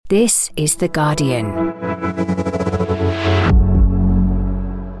This is The Guardian.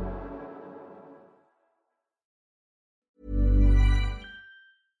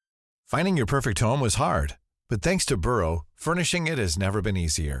 Finding your perfect home was hard, but thanks to Burrow, furnishing it has never been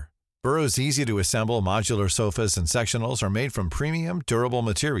easier. Burrow's easy-to-assemble modular sofas and sectionals are made from premium, durable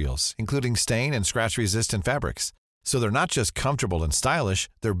materials, including stain and scratch-resistant fabrics. So they're not just comfortable and stylish,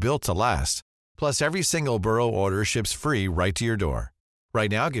 they're built to last. Plus, every single Burrow order ships free right to your door. Right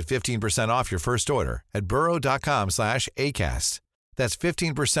now, get 15% off your first order at burrow.com/ACAST. That's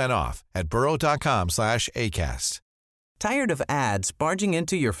 15% off at burrow.com/ACAST. Tired of ads barging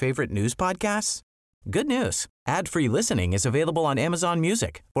into your favorite news podcasts? Good news. Ad-free listening is available on Amazon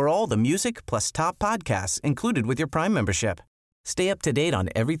Music for all the music plus top podcasts included with your Prime membership. Stay up to date on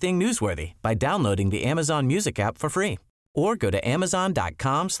everything newsworthy by downloading the Amazon Music app for free or go to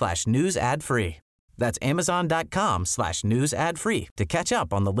amazon.com/news ad free. That's amazon.com/news ad free to catch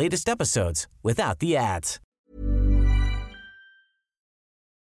up on the latest episodes without the ads.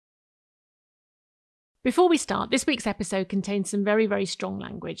 Before we start, this week's episode contains some very, very strong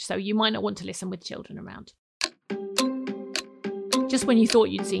language, so you might not want to listen with children around. Just when you thought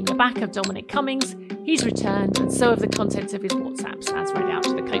you'd seen the back of Dominic Cummings, he's returned, and so have the contents of his WhatsApps, as read out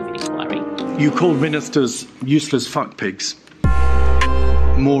to the COVID inquiry. You call ministers useless fuckpigs,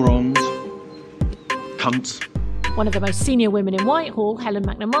 morons, cunts. One of the most senior women in Whitehall, Helen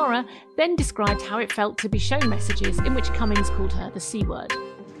McNamara, then described how it felt to be shown messages in which Cummings called her the C word.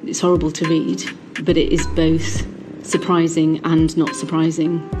 It's horrible to read, but it is both surprising and not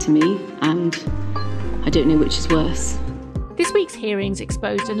surprising to me, and I don't know which is worse. This week's hearings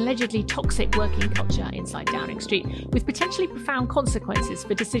exposed an allegedly toxic working culture inside Downing Street, with potentially profound consequences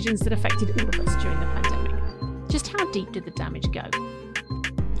for decisions that affected all of us during the pandemic. Just how deep did the damage go?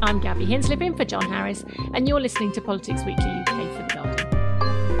 I'm Gabby Hinslip in for John Harris, and you're listening to Politics Weekly UK for The Guardian.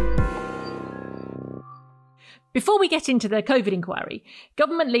 Before we get into the COVID inquiry,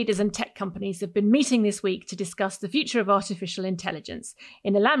 government leaders and tech companies have been meeting this week to discuss the future of artificial intelligence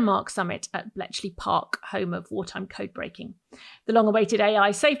in a landmark summit at Bletchley Park, home of wartime code breaking. The long-awaited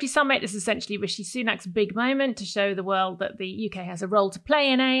AI Safety Summit is essentially Rishi Sunak's big moment to show the world that the UK has a role to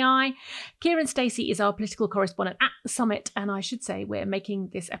play in AI. Kieran Stacey is our political correspondent at the summit, and I should say we're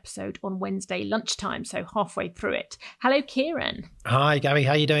making this episode on Wednesday lunchtime, so halfway through it. Hello, Kieran. Hi, Gabby.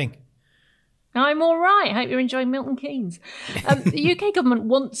 How are you doing? I'm all right. I hope you're enjoying Milton Keynes. The UK government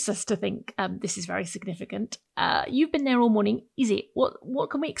wants us to think this is very significant. You've been there all morning. Is it? What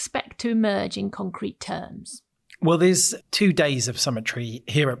can we expect to emerge in concrete terms? Well, there's 2 days of summitry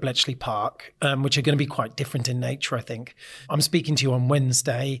here at Bletchley Park, which are going to be quite different in nature, I think. I'm speaking to you on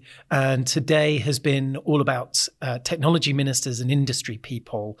Wednesday, and today has been all about technology ministers and industry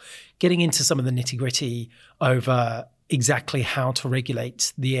people getting into some of the nitty-gritty over exactly how to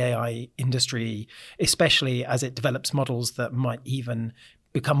regulate the AI industry, especially as it develops models that might even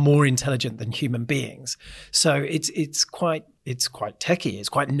become more intelligent than human beings. So it's quite techy, it's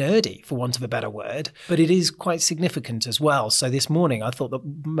quite nerdy, for want of a better word, but it is quite significant as well. So this morning, I thought the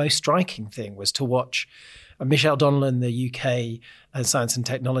most striking thing was to watch Michelle Donnellan, the UK Science and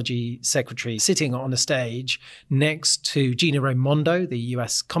Technology Secretary, sitting on a stage next to Gina Raimondo, the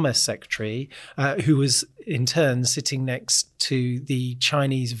US Commerce Secretary, who was in turn sitting next to the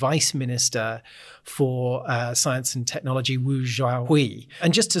Chinese Vice Minister for Science and Technology, Wu Zhaohui.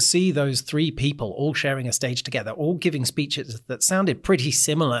 And just to see those three people all sharing a stage together, all giving speeches that sounded pretty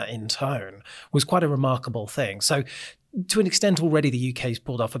similar in tone, was quite a remarkable thing. So to an extent, already the UK's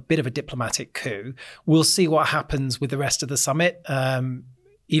pulled off a bit of a diplomatic coup. We'll see what happens with the rest of the summit.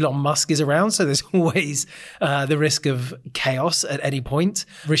 Elon Musk is around, so there's always the risk of chaos at any point.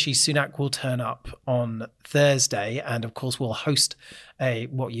 Rishi Sunak will turn up on Thursday, and of course will host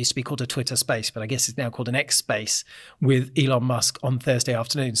what used to be called a Twitter space, but I guess it's now called an X space, with Elon Musk on Thursday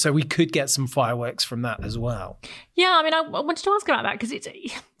afternoon. So we could get some fireworks from that as well. Yeah, I mean, I wanted to ask about that because it's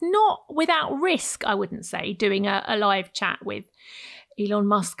not without risk, I wouldn't say, doing a live chat with Elon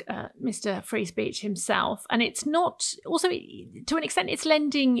Musk, Mr. Free Speech himself. And it's not, also to an extent, it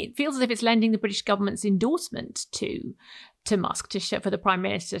feels as if it's lending the British government's endorsement to Musk, for the Prime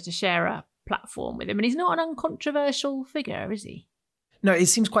Minister to share a platform with him. And he's not an uncontroversial figure, is he? No, it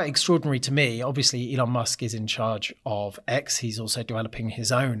seems quite extraordinary to me. Obviously, Elon Musk is in charge of X. He's also developing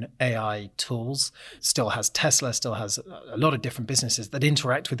his own AI tools, still has Tesla, still has a lot of different businesses that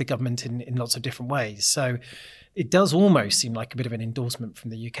interact with the government in lots of different ways. So it does almost seem like a bit of an endorsement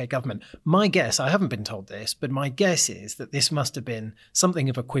from the UK government. My guess, I haven't been told this, but my guess is that this must have been something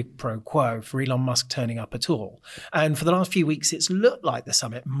of a quid pro quo for Elon Musk turning up at all. And for the last few weeks, it's looked like the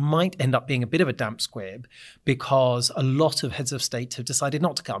summit might end up being a bit of a damp squib because a lot of heads of state have decided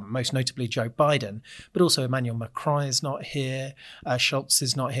not to come, most notably Joe Biden, but also Emmanuel Macron is not here, Scholz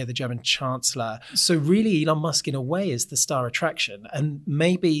is not here, the German Chancellor. So really Elon Musk in a way is the star attraction. And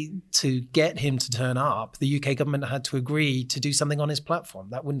maybe to get him to turn up, the UK government had to agree to do something on his platform.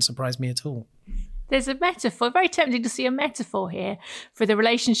 That wouldn't surprise me at all. There's a metaphor, very tempting to see a metaphor here for the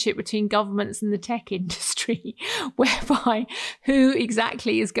relationship between governments and the tech industry, whereby who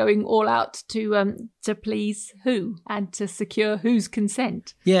exactly is going all out to please who and to secure whose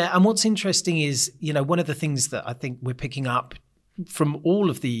consent. Yeah, and what's interesting is, one of the things that I think we're picking up from all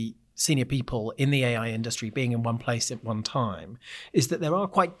of the senior people in the AI industry being in one place at one time is that there are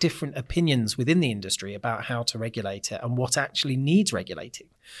quite different opinions within the industry about how to regulate it and what actually needs regulating.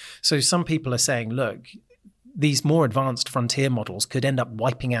 So some people are saying, look, these more advanced frontier models could end up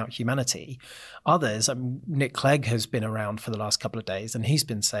wiping out humanity. Others, Nick Clegg has been around for the last couple of days and he's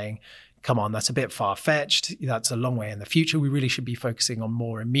been saying, come on, that's a bit far-fetched. That's a long way in the future. We really should be focusing on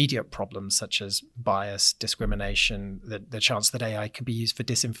more immediate problems such as bias, discrimination, the chance that AI could be used for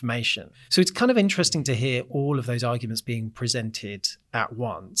disinformation. So it's kind of interesting to hear all of those arguments being presented at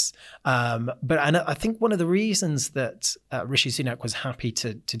once. But I think one of the reasons that Rishi Sunak was happy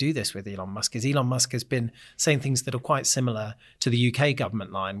to do this with Elon Musk is Elon Musk has been saying things that are quite similar to the UK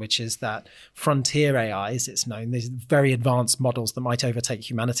government line, which is that frontier AI, as it's known, these very advanced models that might overtake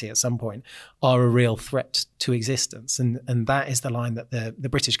humanity at some point, are a real threat to existence. And that is the line that the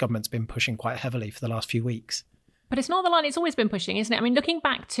British government's been pushing quite heavily for the last few weeks. But it's not the line it's always been pushing, isn't it? I mean, looking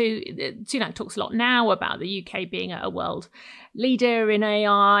back to, Sunak talks a lot now about the UK being a world leader in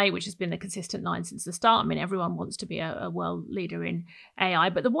AI, which has been the consistent line since the start. I mean, everyone wants to be a world leader in AI.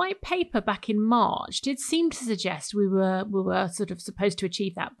 But the white paper back in March did seem to suggest we were sort of supposed to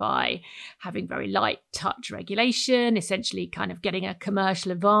achieve that by having very light touch regulation, essentially kind of getting a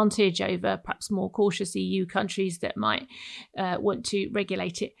commercial advantage over perhaps more cautious EU countries that might want to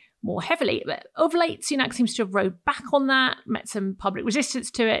regulate it more heavily. But of late, Sunak seems to have rode back on that, met some public resistance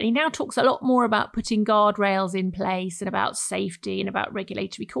to it. And he now talks a lot more about putting guardrails in place and about safety and about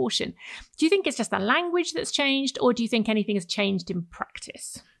regulatory caution. Do you think it's just the language that's changed, or do you think anything has changed in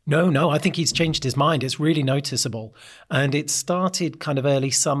practice? No, I think he's changed his mind. It's really noticeable. And it started kind of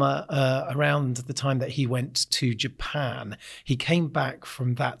early summer, around the time that he went to Japan. He came back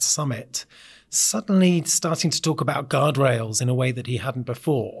from that summit suddenly starting to talk about guardrails in a way that he hadn't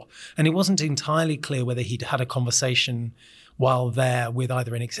before. And it wasn't entirely clear whether he'd had a conversation while there with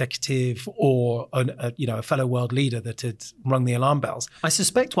either an executive or a fellow world leader that had rung the alarm bells. I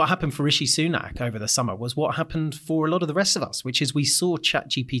suspect what happened for Rishi Sunak over the summer was what happened for a lot of the rest of us, which is we saw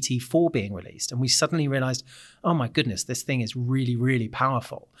ChatGPT 4 being released and we suddenly realized, oh my goodness, this thing is really, really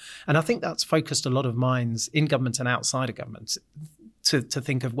powerful. And I think that's focused a lot of minds in government and outside of government to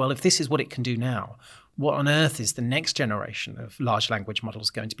think of, well, if this is what it can do now, what on earth is the next generation of large language models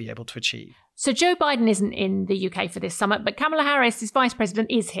going to be able to achieve? So Joe Biden isn't in the UK for this summit, but Kamala Harris, his vice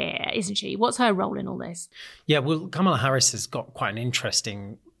president, is here, isn't she? What's her role in all this? Yeah, well, Kamala Harris has got quite an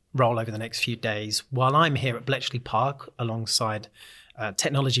interesting role over the next few days. While I'm here at Bletchley Park alongside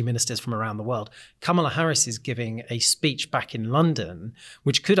technology ministers from around the world, Kamala Harris is giving a speech back in London,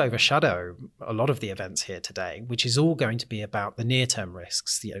 which could overshadow a lot of the events here today, which is all going to be about the near-term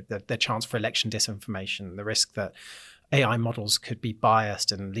risks, the chance for election disinformation, the risk that AI models could be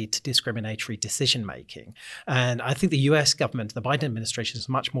biased and lead to discriminatory decision-making. And I think the US government, the Biden administration, is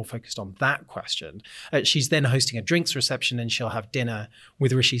much more focused on that question. She's then hosting a drinks reception and she'll have dinner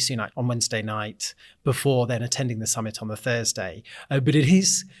with Rishi Sunak on Wednesday night before then attending the summit on the Thursday. But it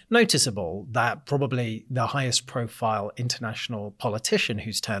is noticeable that probably the highest profile international politician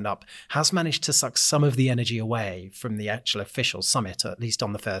who's turned up has managed to suck some of the energy away from the actual official summit, at least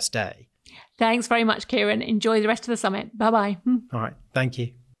on the first day. Thanks very much, Kieran. Enjoy the rest of the summit. Bye-bye. All right. Thank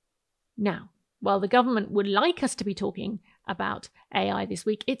you. Now, while the government would like us to be talking about AI this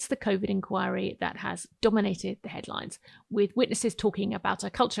week, it's the COVID inquiry that has dominated the headlines, with witnesses talking about a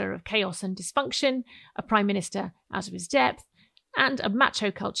culture of chaos and dysfunction, a prime minister out of his depth, and a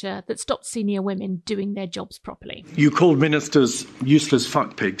macho culture that stopped senior women doing their jobs properly. You called ministers useless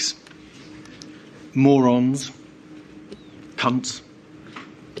fuckpigs, morons, cunts,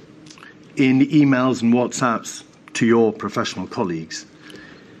 in emails and WhatsApps to your professional colleagues.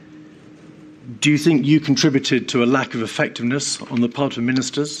 Do you think you contributed to a lack of effectiveness on the part of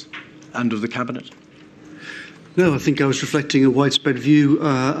ministers and of the cabinet? No, I think I was reflecting a widespread view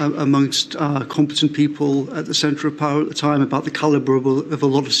amongst competent people at the centre of power at the time about the calibre of a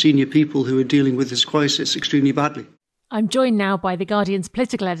lot of senior people who are dealing with this crisis extremely badly. I'm joined now by The Guardian's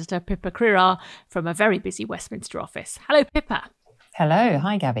political editor, Pippa Crerar, from a very busy Westminster office. Hello, Pippa. Hello.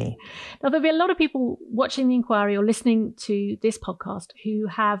 Hi, Gabby. Now, there'll be a lot of people watching the inquiry or listening to this podcast who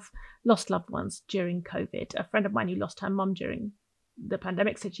have lost loved ones during COVID. A friend of mine who lost her mum during the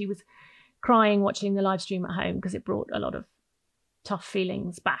pandemic said she was crying watching the live stream at home because it brought a lot of tough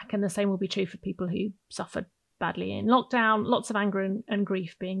feelings back. And the same will be true for people who suffered badly in lockdown, lots of anger and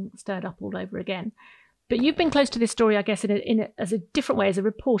grief being stirred up all over again. But you've been close to this story, I guess, as a different way as a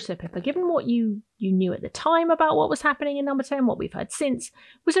reporter, Pippa. Given what you knew at the time about what was happening in Number 10, what we've heard since,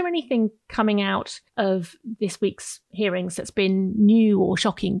 was there anything coming out of this week's hearings that's been new or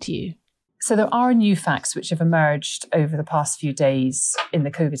shocking to you? So there are new facts which have emerged over the past few days in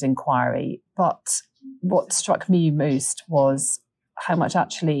the COVID inquiry. But what struck me most was how much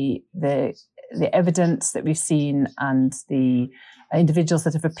actually the evidence that we've seen and the individuals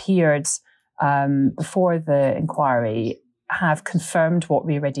that have appeared before the inquiry have confirmed what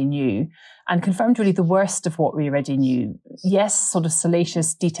we already knew and confirmed really the worst of what we already knew. Yes, sort of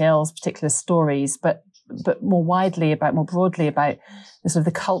salacious details, particular stories, but more widely more broadly about the sort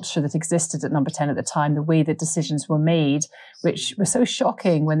of the culture that existed at Number 10 at the time, the way that decisions were made, which were so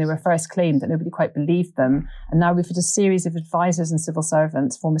shocking when they were first claimed that nobody quite believed them. And now we've had a series of advisors and civil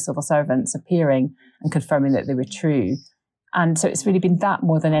servants, former civil servants, appearing and confirming that they were true. And so it's really been that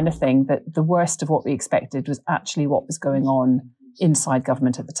more than anything, that the worst of what we expected was actually what was going on inside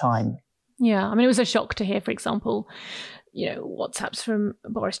government at the time. Yeah, I mean, it was a shock to hear, for example, WhatsApps from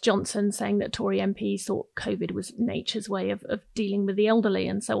Boris Johnson saying that Tory MPs thought COVID was nature's way of dealing with the elderly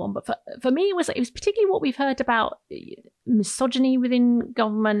and so on. But for me, it was particularly what we've heard about misogyny within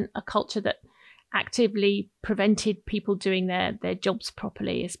government, a culture that actively prevented people doing their jobs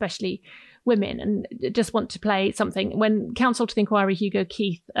properly, especially women. And just want to play something. When counsel to the inquiry, Hugo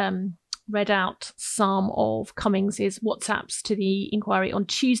Keith, read out some of Cummings's WhatsApps to the inquiry on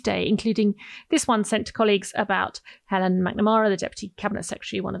Tuesday, including this one sent to colleagues about Helen McNamara, the Deputy Cabinet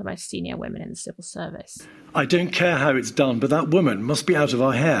Secretary, one of the most senior women in the civil service. I don't care how it's done, but that woman must be out of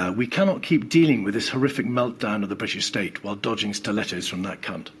our hair. We cannot keep dealing with this horrific meltdown of the British state while dodging stilettos from that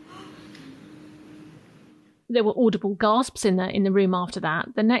cunt. There were audible gasps in the room after that.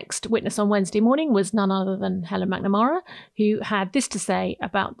 The next witness on Wednesday morning was none other than Helen McNamara, who had this to say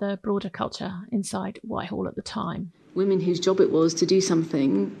about the broader culture inside Whitehall at the time. Women whose job it was to do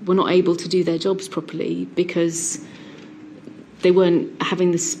something were not able to do their jobs properly because they weren't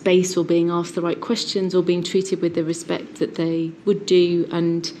having the space or being asked the right questions or being treated with the respect that they would do.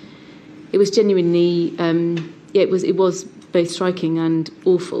 And it was genuinely, it was both striking and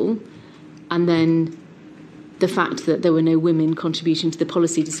awful. And then the fact that there were no women contributing to the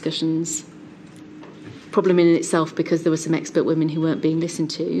policy discussions, problem in itself because there were some expert women who weren't being listened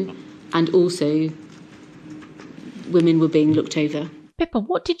to, and also women were being looked over. Pippa,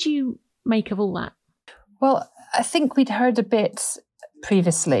 what did you make of all that? Well, I think we'd heard a bit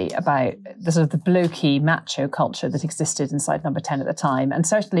previously about the sort of the blokey macho culture that existed inside Number 10 at the time, and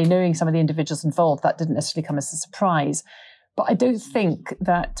certainly knowing some of the individuals involved, that didn't necessarily come as a surprise. But I don't think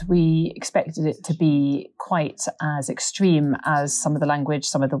that we expected it to be quite as extreme as some of the language,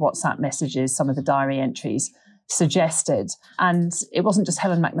 some of the WhatsApp messages, some of the diary entries suggested. And it wasn't just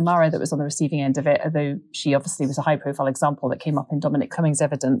Helen McNamara that was on the receiving end of it, although she obviously was a high-profile example that came up in Dominic Cummings'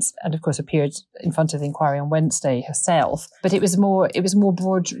 evidence and, of course, appeared in front of the inquiry on Wednesday herself. But it was more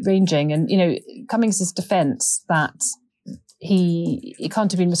broad-ranging. And, Cummings' defence that he can't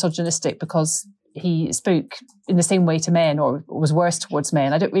have been misogynistic because he spoke in the same way to men or was worse towards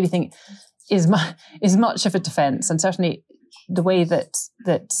men, I don't really think is much of a defence. And certainly the way that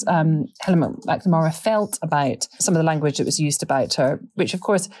Helen McNamara felt about some of the language that was used about her, which of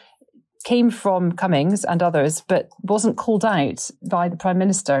course came from Cummings and others, but wasn't called out by the Prime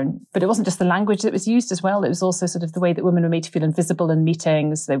Minister. But it wasn't just the language that was used as well. It was also sort of the way that women were made to feel invisible in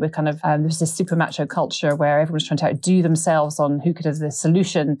meetings. They were kind of, there was this super macho culture where everyone was trying to outdo themselves on who could have the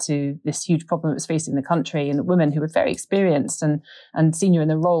solution to this huge problem that was facing the country. And women who were very experienced and senior in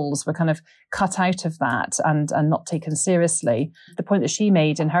their roles were kind of cut out of that and not taken seriously. The point that she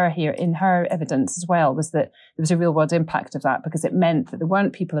made in her evidence as well was that there was a real world impact of that, because it meant that there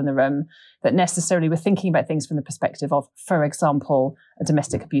weren't people in the room that necessarily were thinking about things from the perspective of, for example, a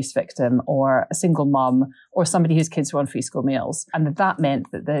domestic abuse victim or a single mum or somebody whose kids were on free school meals. And that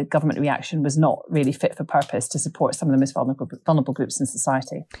meant that the government reaction was not really fit for purpose to support some of the most vulnerable groups in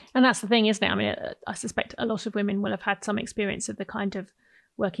society. And that's the thing, isn't it? I mean, I suspect a lot of women will have had some experience of the kind of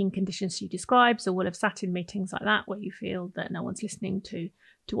working conditions you described, so we'll have sat in meetings like that where you feel that no one's listening to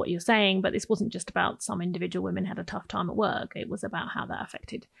what you're saying. But this wasn't just about some individual women had a tough time at work. It was about how that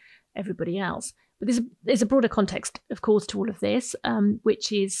affected everybody else. But there's a broader context, of course, to all of this,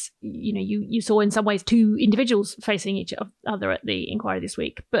 which is, you saw in some ways two individuals facing each other at the inquiry this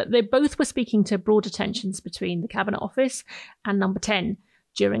week, but they both were speaking to broader tensions between the Cabinet Office and Number 10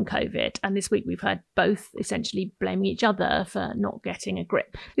 during COVID. And this week we've heard both essentially blaming each other for not getting a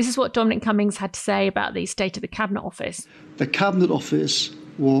grip. This is what Dominic Cummings had to say about the state of the Cabinet Office. The Cabinet Office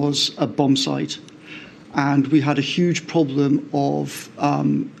was a bomb site. And we had a huge problem of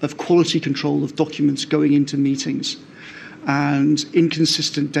quality control of documents going into meetings and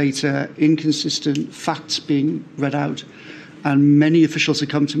inconsistent data, inconsistent facts being read out. And many officials have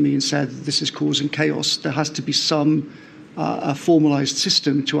come to me and said, this is causing chaos. There has to be some a formalised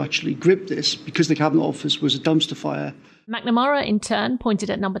system to actually grip this, because the Cabinet Office was a dumpster fire. McNamara, in turn, pointed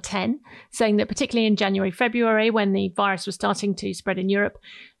at Number 10, saying that particularly in January, February, when the virus was starting to spread in Europe,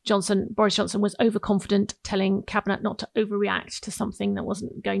 Boris Johnson was overconfident, telling Cabinet not to overreact to something that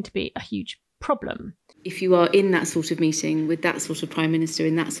wasn't going to be a huge problem. If you are in that sort of meeting with that sort of Prime Minister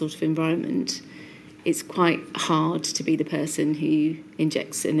in that sort of environment, it's quite hard to be the person who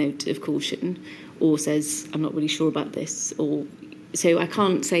injects a note of caution or says, I'm not really sure about this. So I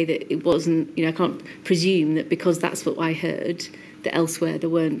can't say that it wasn't, I can't presume that because that's what I heard, that elsewhere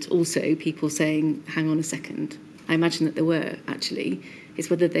there weren't also people saying, hang on a second. I imagine that there were, actually. It's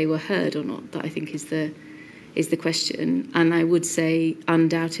whether they were heard or not that I think is the question. And I would say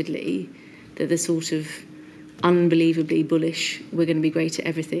undoubtedly that the sort of unbelievably bullish, we're going to be great at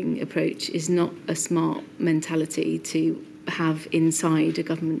everything approach is not a smart mentality to have inside a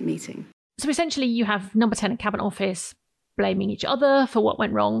government meeting. So essentially you have Number 10 at Cabinet Office blaming each other for what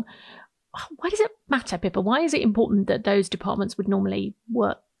went wrong. Why does it matter, Pippa? Why is it important that those departments would normally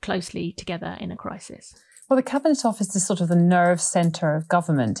work closely together in a crisis? Well, the Cabinet Office is sort of the nerve centre of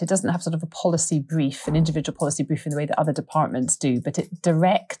government. It doesn't have sort of a policy brief, an individual policy brief in the way that other departments do, but it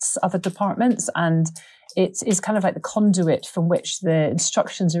directs other departments, and it is kind of like the conduit from which the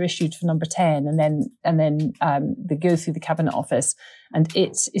instructions are issued for Number 10, and then they go through the Cabinet Office, and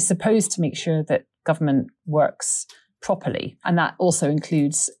it is supposed to make sure that government works properly. And that also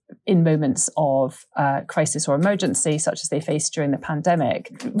includes in moments of crisis or emergency, such as they faced during the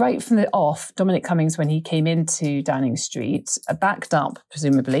pandemic. Right from the off, Dominic Cummings, when he came into Downing Street, backed up,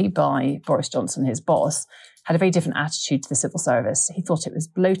 presumably, by Boris Johnson, his boss, had a very different attitude to the civil service. He thought it was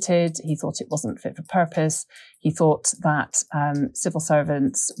bloated. He thought it wasn't fit for purpose. He thought that civil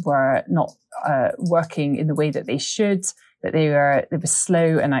servants were not working in the way that they should, that they were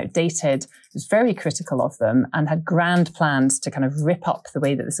slow and outdated. He was very critical of them and had grand plans to kind of rip up the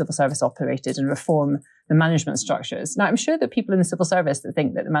way that the civil service operated and reform the management structures. Now, I'm sure that people in the civil service that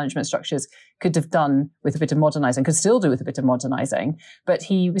think that the management structures could have done with a bit of modernising, could still do with a bit of modernising, but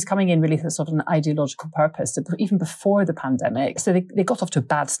he was coming in really for sort of an ideological purpose, even before the pandemic. So they got off to a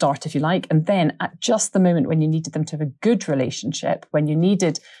bad start, if you like, and then at just the moment when you needed them to have a good relationship, when you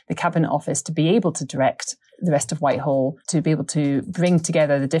needed the Cabinet Office to be able to direct the rest of Whitehall, to be able to bring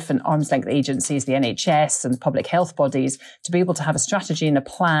together the different arm's length agencies, the NHS and public health bodies, to be able to have a strategy and a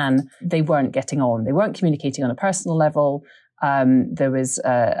plan, they weren't getting on. They weren't communicating on a personal level. There was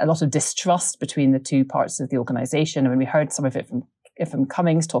a lot of distrust between the two parts of the organisation. I mean, we heard some of it from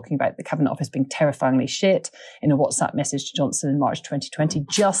Cummings talking about the Cabinet Office being terrifyingly shit in a WhatsApp message to Johnson in March 2020,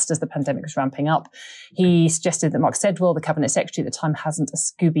 just as the pandemic was ramping up. He suggested that Mark Sedwill, the Cabinet Secretary at the time, hasn't a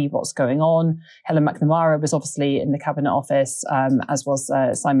Scooby what's going on. Helen McNamara was obviously in the Cabinet Office, as was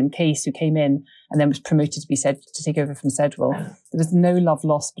Simon Case, who came in and then was promoted to be to take over from Sedwill. There was no love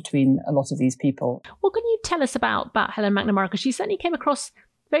lost between a lot of these people. What can you tell us about Helen McNamara? Because she certainly came across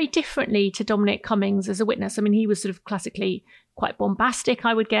very differently to Dominic Cummings as a witness. I mean, he was sort of classically quite bombastic,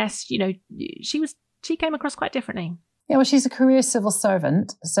 I would guess. She came across quite differently. Yeah, well, she's a career civil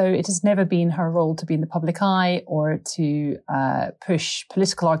servant, so it has never been her role to be in the public eye or to push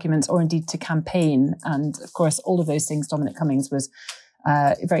political arguments or indeed to campaign. And of course, all of those things Dominic Cummings was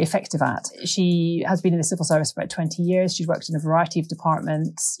very effective at. She has been in the civil service for about 20 years. She's worked in a variety of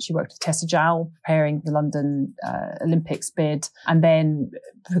departments. She worked with Tessa Jowell, preparing the London Olympics bid, and then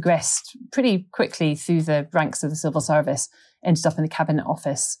progressed pretty quickly through the ranks of the civil service, ended up in the Cabinet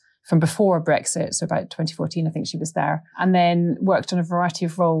Office from before Brexit, so about 2014, I think she was there, and then worked on a variety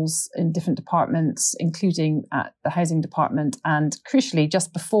of roles in different departments, including at the Housing Department. And crucially,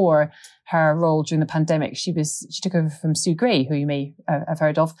 just before her role during the pandemic, she took over from Sue Gray, who you may have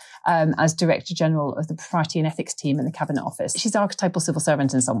heard of, as Director General of the Propriety and Ethics team in the Cabinet Office. She's an archetypal civil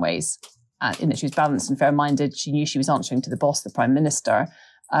servant in some ways, in that she was balanced and fair-minded. She knew she was answering to the boss, the Prime Minister,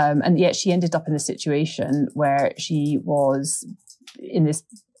 And yet she ended up in a situation where she was in this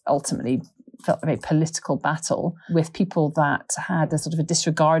ultimately felt a very political battle with people that had a sort of a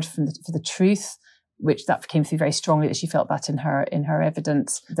disregard for the truth, which that came through very strongly, that she felt that in her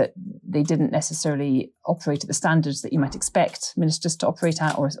evidence, that they didn't necessarily operate at the standards that you might expect ministers to operate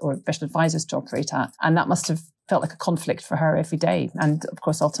at or special advisors to operate at. And that must have felt like a conflict for her every day. And of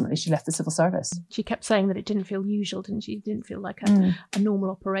course, ultimately, she left the civil service. She kept saying that it didn't feel usual, didn't she? It didn't feel like a normal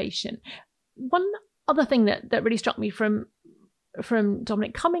operation. One other thing that really struck me from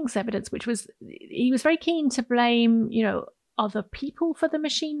Dominic Cummings' evidence, which was he was very keen to blame, other people for the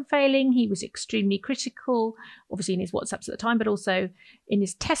machine failing. He was extremely critical, obviously in his WhatsApps at the time, but also in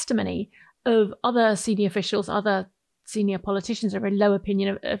his testimony of other senior officials, other senior politicians, a very low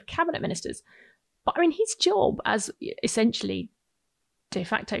opinion of cabinet ministers. But I mean, his job as essentially de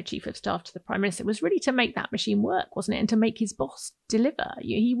facto chief of staff to the Prime Minister was really to make that machine work, wasn't it? And to make his boss deliver.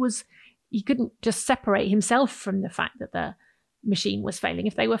 He couldn't just separate himself from the fact that the machine was failing.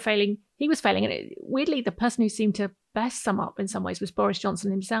 If they were failing, he was failing. And weirdly, the person who seemed to best sum up in some ways was Boris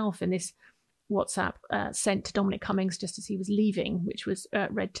Johnson himself in this WhatsApp sent to Dominic Cummings just as he was leaving, which was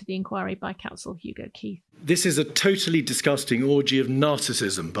read to the inquiry by counsel Hugo Keith. This is a totally disgusting orgy of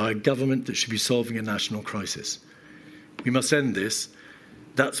narcissism by a government that should be solving a national crisis. We must end this.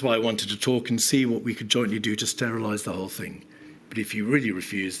 That's why I wanted to talk and see what we could jointly do to sterilise the whole thing. But if you really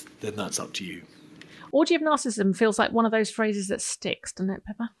refuse, then that's up to you. Orgy of narcissism feels like one of those phrases that sticks, doesn't it,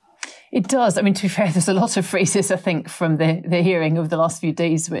 Pippa? It does. I mean, to be fair, there's a lot of phrases, I think, from the hearing over the last few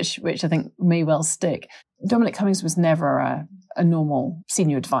days, which I think may well stick. Dominic Cummings was never a normal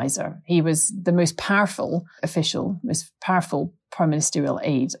senior advisor. He was the most powerful official, most powerful prime ministerial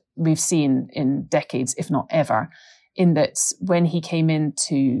aide we've seen in decades, if not ever, in that when he came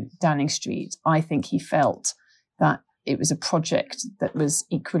into Downing Street, I think he felt that it was a project that was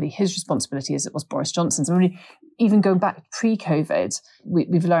equally his responsibility as it was Boris Johnson's. And really, even going back pre-COVID,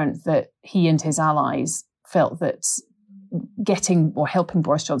 we've learned that he and his allies felt that getting or helping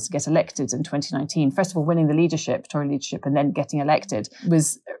Boris Johnson get elected in 2019, first of all, winning the Tory leadership, and then getting elected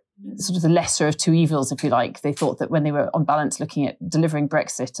was sort of the lesser of two evils, if you like. They thought that when they were on balance looking at delivering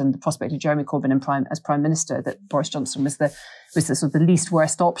Brexit and the prospect of Jeremy Corbyn as Prime Minister, that Boris Johnson was the sort of the least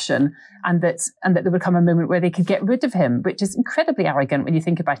worst option, and that there would come a moment where they could get rid of him, which is incredibly arrogant when you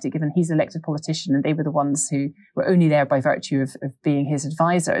think about it, given he's an elected politician and they were the ones who were only there by virtue of being his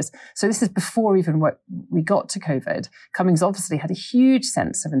advisors. So this is before even what we got to COVID. Cummings obviously had a huge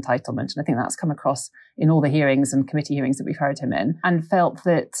sense of entitlement, and I think that's come across in all the hearings and committee hearings that we've heard him in, and felt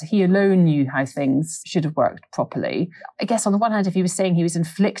that he alone knew how things should have worked properly. I guess on the one hand, if he was saying he was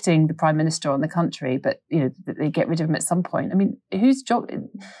inflicting the Prime Minister on the country, but that they get rid of him at some point, I mean,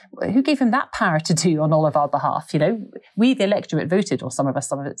 who gave him that power to do on all of our behalf? We, the electorate, voted, or some of us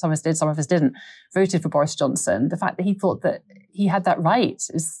did, some of us didn't, voted for Boris Johnson. The fact that he thought that he had that right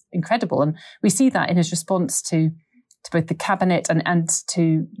is incredible. And we see that in his response to both the cabinet and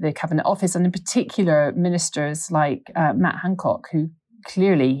to the cabinet office, and in particular ministers like Matt Hancock, who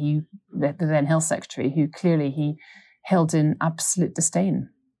clearly the then health secretary, who clearly he held in absolute disdain.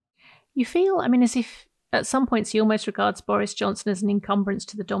 You feel, I mean, as if at some points he almost regards Boris Johnson as an encumbrance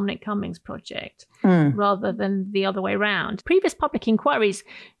to the Dominic Cummings project rather than the other way around. Previous public inquiries,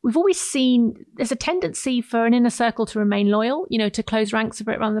 we've always seen there's a tendency for an inner circle to remain loyal, to close ranks a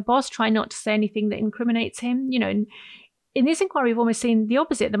bit around the boss, try not to say anything that incriminates him, and in this inquiry, we've almost seen the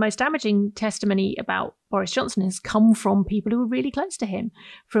opposite. The most damaging testimony about Boris Johnson has come from people who were really close to him,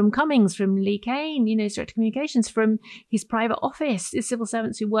 from Cummings, from Lee Kane, his Director of Communications, from his private office, his civil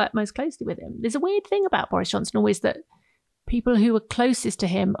servants who worked most closely with him. There's a weird thing about Boris Johnson always, that people who are closest to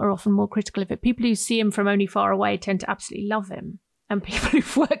him are often more critical of it. People who see him from only far away tend to absolutely love him. And people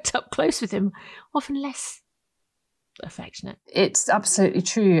who've worked up close with him, often less affectionate. It's absolutely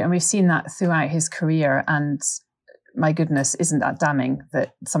true. And we've seen that throughout his career. And my goodness, isn't that damning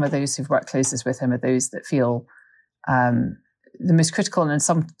that some of those who've worked closest with him are those that feel the most critical and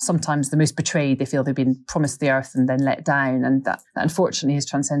sometimes the most betrayed. They feel they've been promised the earth and then let down. And that unfortunately has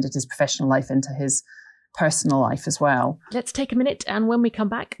transcended his professional life into his personal life as well. Let's take a minute, and when we come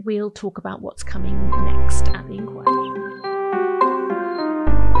back, we'll talk about what's coming next at the inquiry.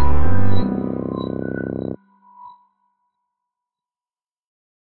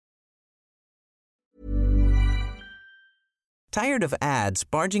 Tired of ads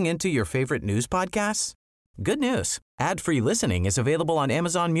barging into your favorite news podcasts? Good news. Ad-free listening is available on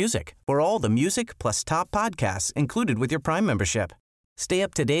Amazon Music for all the music plus top podcasts included with your Prime membership. Stay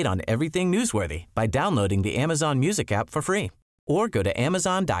up to date on everything newsworthy by downloading the Amazon Music app for free, or go to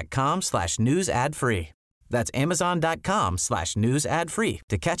amazon.com/news ad free. That's amazon.com/news ad free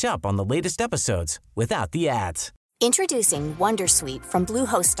to catch up on the latest episodes without the ads. Introducing Wondersuite from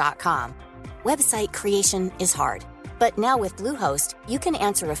Bluehost.com. Website creation is hard, but now with Bluehost, you can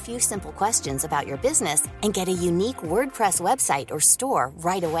answer a few simple questions about your business and get a unique WordPress website or store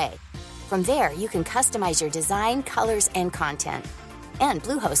right away. From there, you can customize your design, colors, and content. And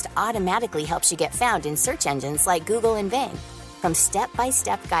Bluehost automatically helps you get found in search engines like Google and Bing. From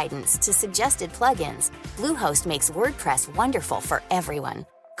step-by-step guidance to suggested plugins, Bluehost makes WordPress wonderful for everyone.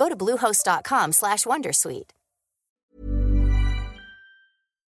 Go to bluehost.com/wondersuite.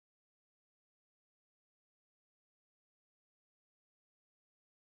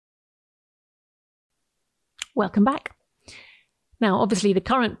 Welcome back. Now, obviously, the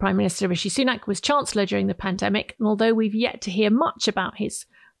current Prime Minister, Rishi Sunak, was Chancellor during the pandemic, and although we've yet to hear much about his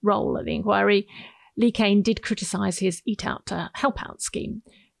role at the inquiry, Lee Cain did criticise his Eat Out to Help Out scheme.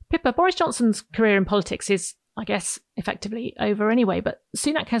 Pippa, Boris Johnson's career in politics is, I guess, effectively over anyway, but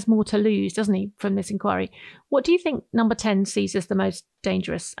Sunak has more to lose, doesn't he, from this inquiry? What do you think Number 10 sees as the most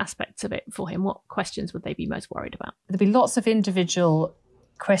dangerous aspects of it for him? What questions would they be most worried about? There'll be lots of individual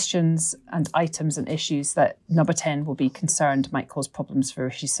questions and items and issues that Number 10 will be concerned might cause problems for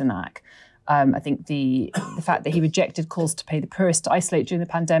Rishi Sunak. I think the fact that he rejected calls to pay the poorest to isolate during the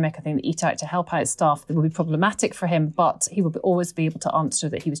pandemic, I think the Eat Out to Help Out stuff, that will be problematic for him, but he will always be able to answer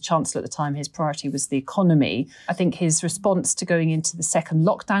that he was Chancellor at the time. His priority was the economy. I think his response to going into the second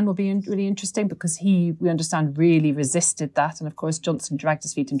lockdown will be really interesting because we understand, really resisted that. And of course, Johnson dragged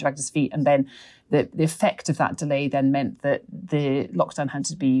his feet. And then the effect of that delay then meant that the lockdown had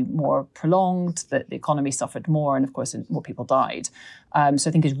to be more prolonged, that the economy suffered more, and of course, more people died. So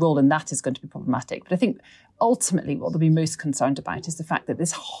I think his role in that is going to be problematic. But I think ultimately what they'll be most concerned about is the fact that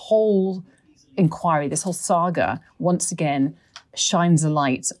this whole inquiry, this whole saga, once again shines a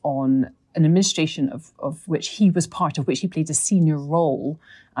light on an administration of which he was part of, which he played a senior role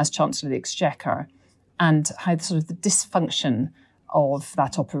as Chancellor of the Exchequer, and how the dysfunction of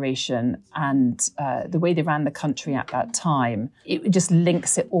that operation and the way they ran the country at that time, it just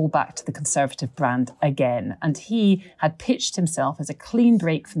links it all back to the Conservative brand again. And he had pitched himself as a clean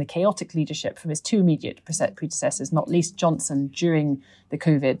break from the chaotic leadership from his two immediate predecessors, not least Johnson, during the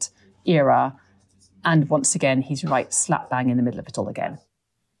COVID era. And once again, he's right slap bang in the middle of it all again.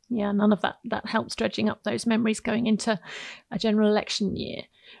 Yeah, none of that helps dredging up those memories going into a general election year.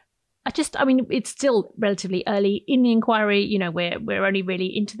 It's still relatively early in the inquiry. You know, we're only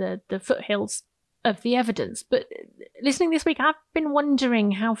really into the foothills of the evidence. But listening this week, I've been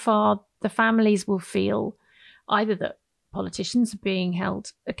wondering how far the families will feel either that politicians are being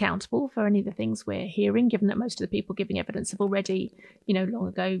held accountable for any of the things we're hearing, given that most of the people giving evidence have already, long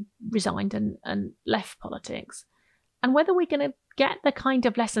ago resigned and left politics, and whether we're going to get the kind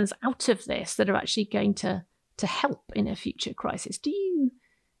of lessons out of this that are actually going to help in a future crisis. Do you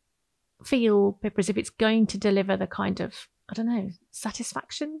feel, Pippa, as if it's going to deliver the kind of,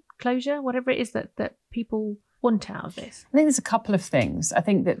 satisfaction, closure, whatever it is that people want out of this? I think there's a couple of things. I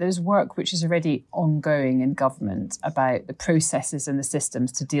think that there's work which is already ongoing in government about the processes and the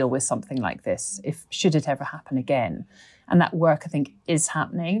systems to deal with something like this, should it ever happen again. And that work, I think, is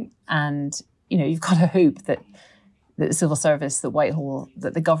happening. And, you've got to hope that the civil service, that Whitehall,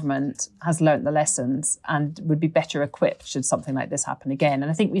 that the government has learnt the lessons and would be better equipped should something like this happen again.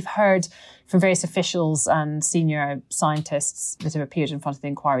 And I think we've heard from various officials and senior scientists that have appeared in front of the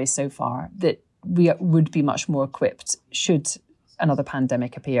inquiry so far that we would be much more equipped should another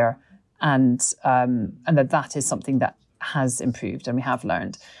pandemic appear, and that is something that has improved and we have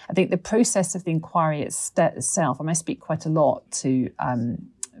learned. I think the process of the inquiry itself, and I speak quite a lot to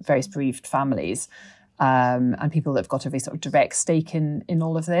various bereaved families, and people that have got a very sort of direct stake in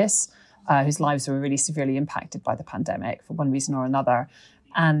all of this, whose lives were really severely impacted by the pandemic for one reason or another.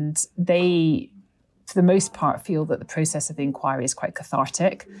 And they, for the most part, feel that the process of the inquiry is quite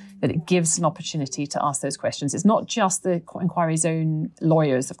cathartic, that it gives an opportunity to ask those questions. It's not just the inquiry's own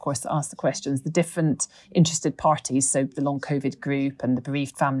lawyers, of course, that ask the questions. The different interested parties, so the Long COVID group and the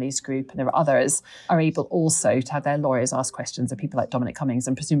bereaved families group, and there are others, are able also to have their lawyers ask questions of people like Dominic Cummings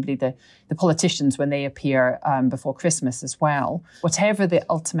and presumably the politicians when they appear before Christmas as well. Whatever the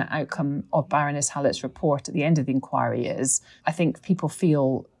ultimate outcome of Baroness Hallett's report at the end of the inquiry is, I think people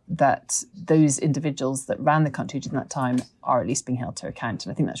feel that those individuals that ran the country during that time are at least being held to account.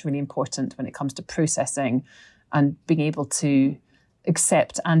 And I think that's really important when it comes to processing and being able to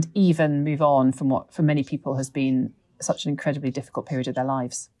accept and even move on from what for many people has been such an incredibly difficult period of their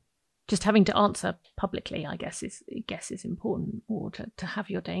lives. Just having to answer publicly, I guess is important, or to have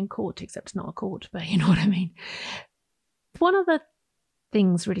your day in court, except it's not a court, but you know what I mean. One of the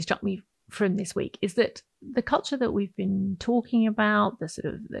things really struck me from this week is that the culture that we've been talking about, the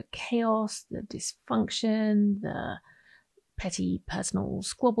sort of the chaos, the dysfunction, the petty personal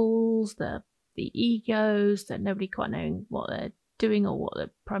squabbles, the egos, that nobody quite knowing what they're doing or what the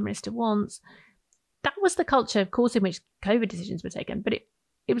Prime Minister wants. That was the culture, of course, in which COVID decisions were taken, but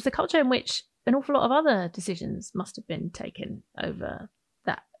it was the culture in which an awful lot of other decisions must have been taken over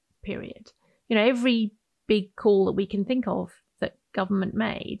that period. You know, every big call that we can think of that government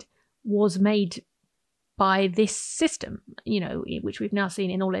made was made by this system, you know, which we've now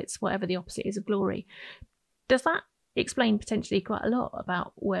seen in all its whatever the opposite is of glory. Does that explain potentially quite a lot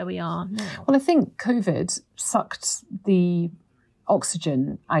about where we are now? Well, I think COVID sucked the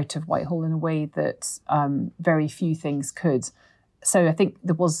oxygen out of Whitehall in a way that very few things could. So I think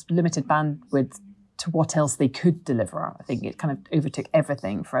there was limited bandwidth to what else they could deliver. I think it kind of overtook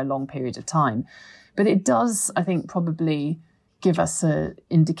everything for a long period of time. But it does, I think, probably give us an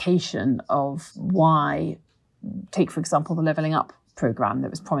indication of why, take, for example, the Levelling Up programme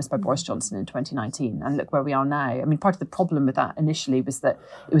that was promised by Boris Johnson in 2019, and look where we are now. I mean, part of the problem with that initially was that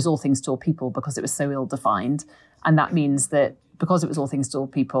it was all things to all people because it was so ill-defined. And that means that because it was all things to all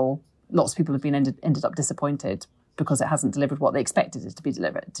people, lots of people have been ended up disappointed because it hasn't delivered what they expected it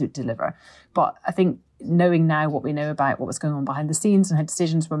to deliver. But I think knowing now what we know about what was going on behind the scenes and how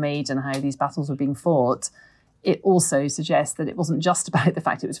decisions were made and how these battles were being fought, it also suggests that it wasn't just about the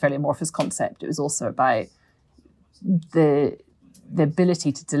fact it was a fairly amorphous concept. It was also about the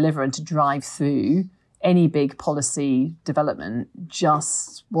ability to deliver and to drive through any big policy development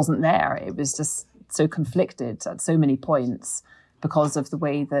just wasn't there. It was just so conflicted at so many points because of the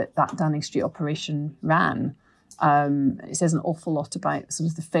way that Downing Street operation ran. It says an awful lot about sort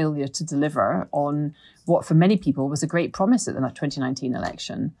of the failure to deliver on what for many people was a great promise at the 2019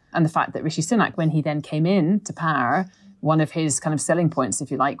 election. And the fact that Rishi Sunak, when he then came in to power, one of his kind of selling points,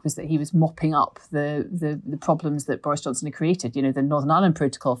 if you like, was that he was mopping up the problems that Boris Johnson had created. You know, the Northern Ireland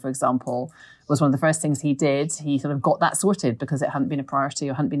Protocol, for example, was one of the first things he did. He sort of got that sorted because it hadn't been a priority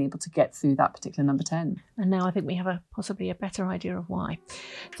or hadn't been able to get through that particular number 10. And now I think we have possibly a better idea of why.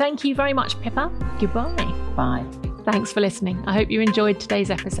 Thank you very much, Pippa. Goodbye. Bye. Thanks for listening. I hope you enjoyed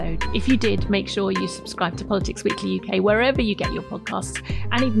today's episode. If you did, make sure you subscribe to Politics Weekly UK wherever you get your podcasts,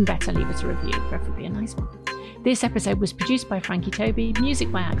 and even better, leave us a review, preferably a nice one. This episode was produced by Frankie Toby,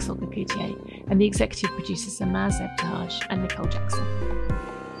 music by Axel Gacoutier, and the executive producers are Maz Ebtahaj and Nicole Jackson.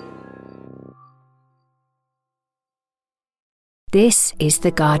 This is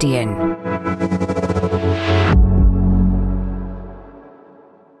The Guardian.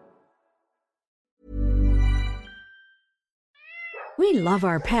 We love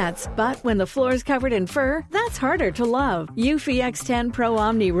our pets, but when the floor's covered in fur, that's harder to love. Eufy X10 Pro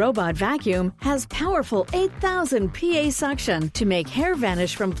Omni Robot Vacuum has powerful 8,000 PA suction to make hair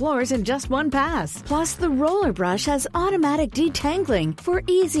vanish from floors in just one pass. Plus, the roller brush has automatic detangling for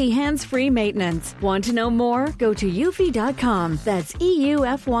easy hands-free maintenance. Want to know more? Go to eufy.com, that's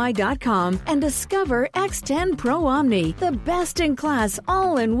EUFY.com, and discover X10 Pro Omni, the best-in-class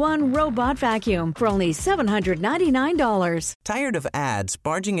all-in-one robot vacuum for only $799. Tired of ads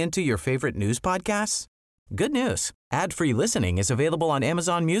barging into your favorite news podcasts? Good news. Ad-free listening is available on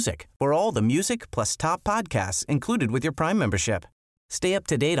Amazon Music for all the music plus top podcasts included with your Prime membership. Stay up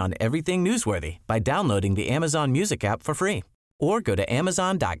to date on everything newsworthy by downloading the Amazon Music app for free or go to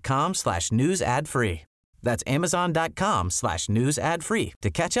amazon.com/news ad free. That's amazon.com/news ad free to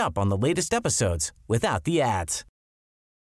catch up on the latest episodes without the ads.